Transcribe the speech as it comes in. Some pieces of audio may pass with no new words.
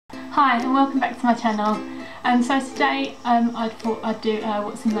Hi and welcome back to my channel. So today I thought I'd do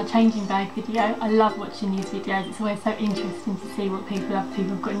what's in my changing bag video. I love watching these videos, it's always so interesting to see what other people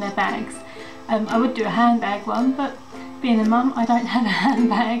have got in their bags. I would do a handbag one, but being a mum I don't have a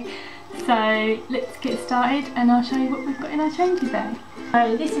handbag. So let's get started and I'll show you what we've got in our changing bag.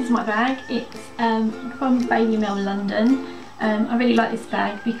 So this is my bag, it's from Baby Mill London. I really like this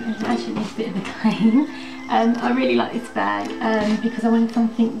bag because it actually needs a bit of a clean. I really like this bag because I wanted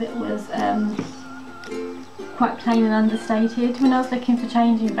something that was quite plain and understated. When I was looking for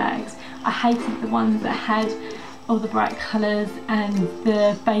changing bags, I hated the ones that had all the bright colours and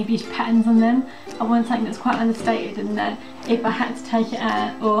the babyish patterns on them. I wanted something that's quite understated and that if I had to take it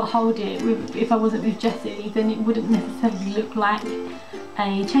out or hold it, if I wasn't with Jessie, then it wouldn't necessarily look like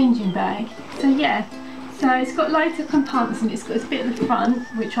a changing bag. So yeah. So it's got loads of compartments and it's got this bit at the front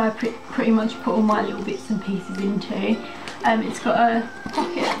which I pretty much put all my little bits and pieces into. It's got a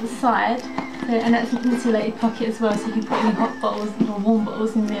pocket at the side and that's an insulated pocket as well, so you can put any hot bottles or warm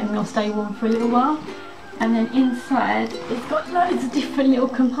bottles in there and they'll stay warm for a little while. And then inside it's got loads of different little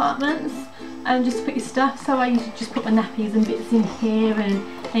compartments just to put your stuff. So I usually just put my nappies and bits in here and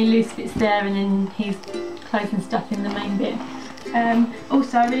any loose bits there, and then his clothes and stuff in the main bit.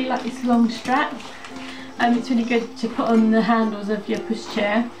 Also I really like this long strap. It's really good to put on the handles of your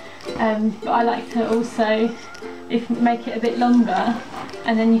pushchair, but I like to also make it a bit longer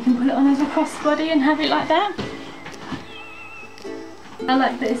and then you can put it on as a crossbody and have it like that. I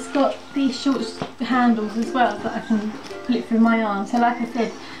like that it's got these short handles as well so that I can pull it through my arm. So like I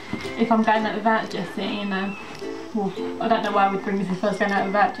said, if I'm going out without Jessie, you know, well, I don't know why I would bring this if I was going out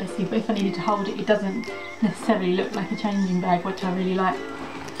without Jessie, but if I needed to hold it, it doesn't necessarily look like a changing bag, which I really like.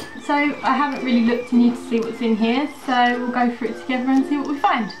 So I haven't really looked in here to see what's in here, so we'll go through it together and see what we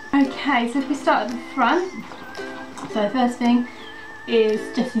find. Okay, so if we start at the front, so the first thing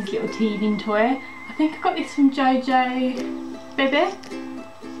is Jessie's little teething toy. I think I got this from Jojo Bibs,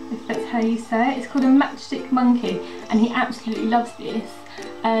 if that's how you say it. It's called a matchstick monkey and he absolutely loves this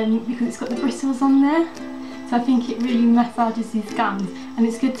because it's got the bristles on there. So I think it really massages his gums, and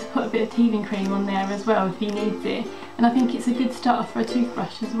it's good to put a bit of teething cream on there as well if he needs it. And I think it's a good starter for a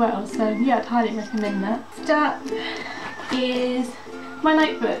toothbrush as well, so yeah, I'd highly recommend that. Next up is my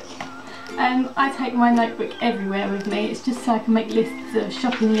notebook. I take my notebook everywhere with me. It's just so I can make lists of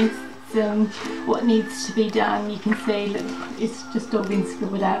shopping lists and what needs to be done. You can see, look, it's just all been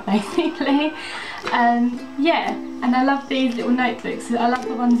scribbled out basically. Yeah, and I love these little notebooks. I love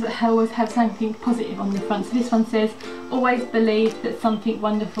the ones that always have something positive on the front. So this one says, always believe that something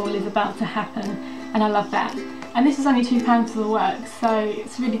wonderful is about to happen, and I love that. And this is only £2 for the works, so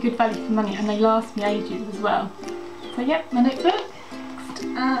it's really good value for money and they last me ages as well. So yep, my notebook. Next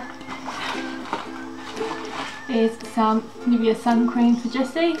up is some Nivea sun cream for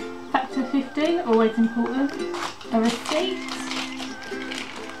Jessie, factor 50, always important. A receipt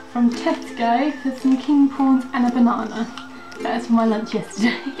from Tesco for some king prawns and a banana. That was for my lunch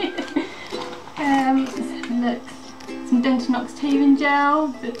yesterday. Let's have a look. Some Dentinox teething gel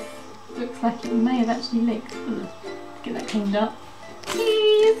that looks like it may have actually leaked. Let's get that cleaned up.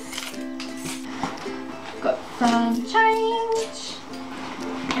 Keys. Got some change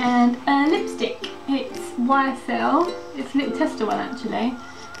and a lipstick. It's YSL. It's a little tester one actually,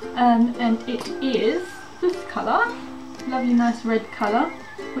 and it is this colour, lovely nice red colour,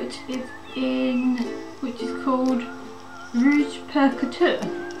 which is called Rouge Per Couture.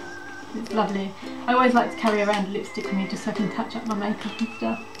 It's lovely. I always like to carry around a lipstick with me just so I can touch up my makeup and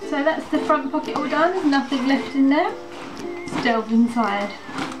stuff. So that's the front pocket all done, there's nothing left in there. Let's delve inside.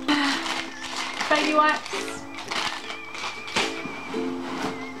 Baby wipes,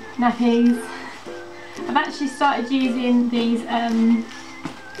 nappies. I've actually started using these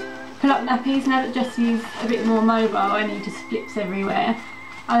pull-up nappies now that Jessie's a bit more mobile and he just flips everywhere.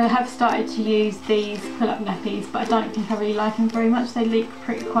 I have started to use these pull-up nappies, but I don't think I really like them very much. They leak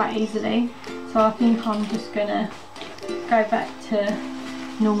quite easily, so I think I'm just gonna go back to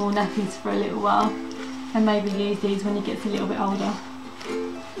normal nappies for a little while and maybe use these when he gets a little bit older.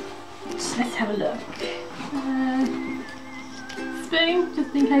 So let's have a look. Spoon,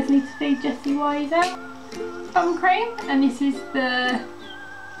 just in case I need to feed Jessie while he's out. Bum cream, and this is the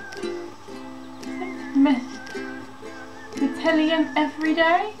Metellium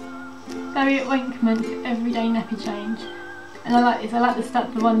Everyday Barrier Ointment for everyday nappy change. And I like this. I like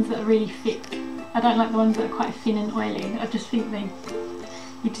the ones that are really thick. I don't like the ones that are quite thin and oily. I just think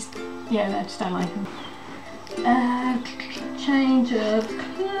I just don't like them. Change of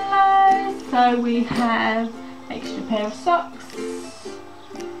clothes. So we have extra pair of socks,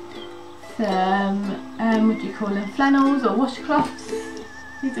 some what do you call them, flannels or washcloths,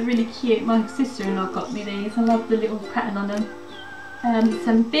 These are really cute. My sister-in-law got me these. I love the little pattern on them.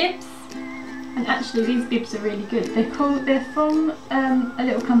 Some bibs, and actually these bibs are really good. They're from a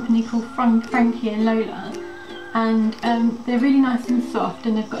little company called Frankie and Lola, and they're really nice and soft,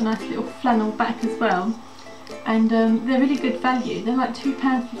 and they've got a nice little flannel back as well. And they're really good value. They're like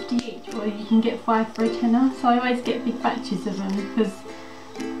 £2.50 each, or you can get 5 for a tenner. So I always get big batches of them because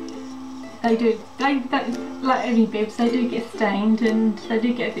they like any bibs, they do get stained and they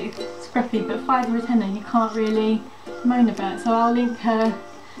do get a bit scruffy, but 5 for a tenner you can't really moan about. So I'll link her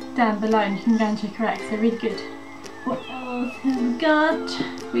down below and you can go and check her out because they're really good. What else have we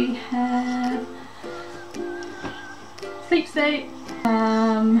got? We have sleep suit,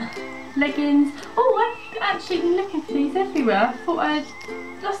 leggings. Oh, I've actually been looking for these everywhere. I thought I'd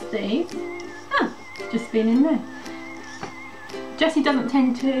lost these. Oh, just been in there. Jessie doesn't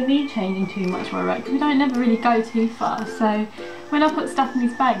tend to need changing too much while I work because we don't never really go too far, so when I put stuff in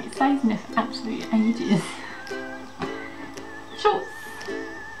his bag it stays in there for absolutely ages. Shorts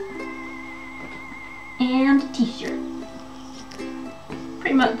and a t-shirt.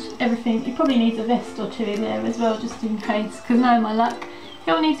 Pretty much everything. He probably needs a vest or two in there as well just in case, because knowing my luck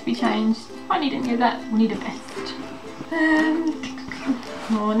he'll need to be changed. If I need any of that, we'll need a vest.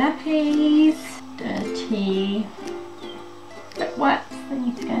 More nappies, dirty wet wipes, they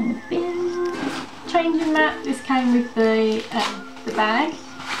need to go in the bin. Changing mat, this came with the bag.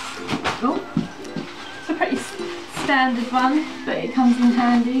 Oh, it's a pretty standard one, but it comes in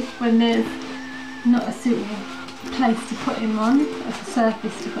handy when there's not a suitable place to put him on, a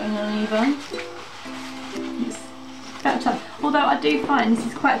surface to put him on either. It's about time. Although I do find this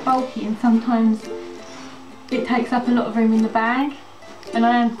is quite bulky and sometimes it takes up a lot of room in the bag, and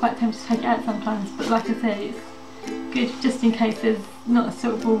I am quite tempted to take it out sometimes, but like I said, it's good just in case there's not a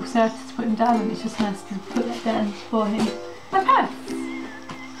suitable surface to put him down, and it's just nice to put that down for him. My purse.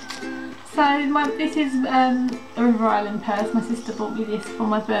 So this is a River Island purse. My sister bought me this for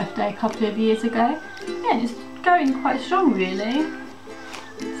my birthday a couple of years ago. Yeah, it's going quite strong really.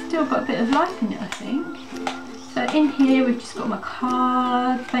 Still got a bit of life in it I think. So in here we've just got my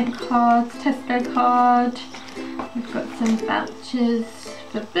cards, bank cards, Tesco card. We've got some vouchers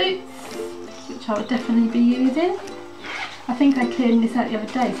for boots, which I will definitely be using. I think I cleared this out the other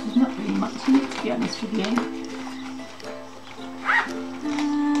day, so there's not really much in it to be honest with you.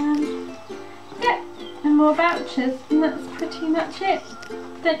 Yeah, and more vouchers, and that's pretty much it.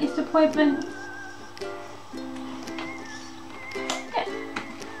 Dentist appointment. Yeah.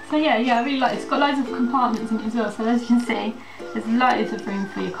 So yeah, I really like it. It's got loads of compartments in it as well, so as you can see, there's loads of room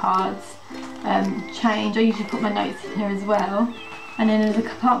for your cards. Change, I usually put my notes in here as well. And then there's a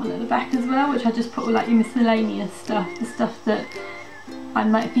compartment at the back as well, which I just put all like your miscellaneous stuff, the stuff that I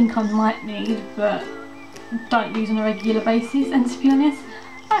might think I might need but don't use on a regular basis. And to be honest,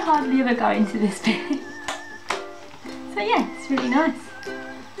 I hardly ever go into this bit. So yeah, it's really nice.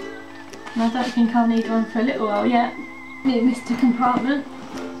 And I don't think I'll need one for a little while yet. Missed a compartment.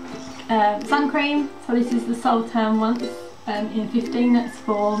 Sun cream, so this is the Sultan once in 15, that's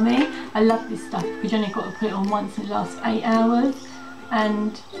for me. I love this stuff because you only got to put it on once and it lasts 8 hours.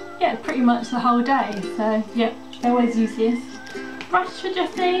 And yeah, pretty much the whole day, so yeah, I always use this. Brush for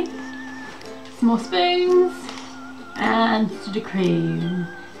Jessie, some more spoons, and the cream.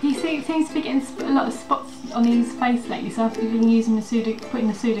 He seems to be getting a lot of spots on his face lately, so I've been using putting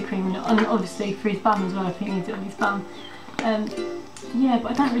the Sudocreme in it, and obviously for his bum as well if he needs it on his bum. Yeah,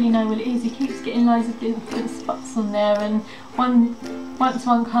 but I don't really know what it is. He keeps getting loads of different spots on there, and once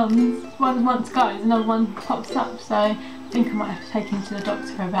one comes, once goes, another one pops up. So I think I might have to take him to the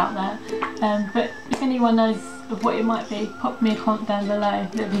doctor about that. But if anyone knows of what it might be, pop me a comment down below.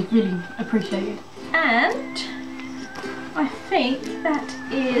 That would be really appreciated. And I think that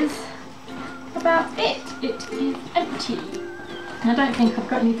is about it. It is empty. And I don't think I've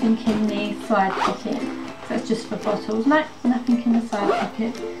got anything in the side pocket. That's just for bottles. No, nothing in the side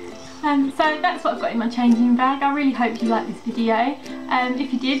pocket. So that's what I've got in my changing bag. I really hope you liked this video.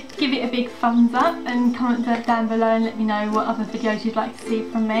 If you did, give it a big thumbs up and comment down below and let me know what other videos you'd like to see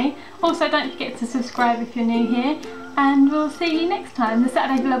from me. Also, don't forget to subscribe if you're new here, and we'll see you next time. The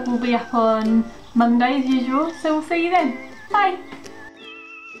Saturday vlog will be up on Monday as usual, so we'll see you then. Bye!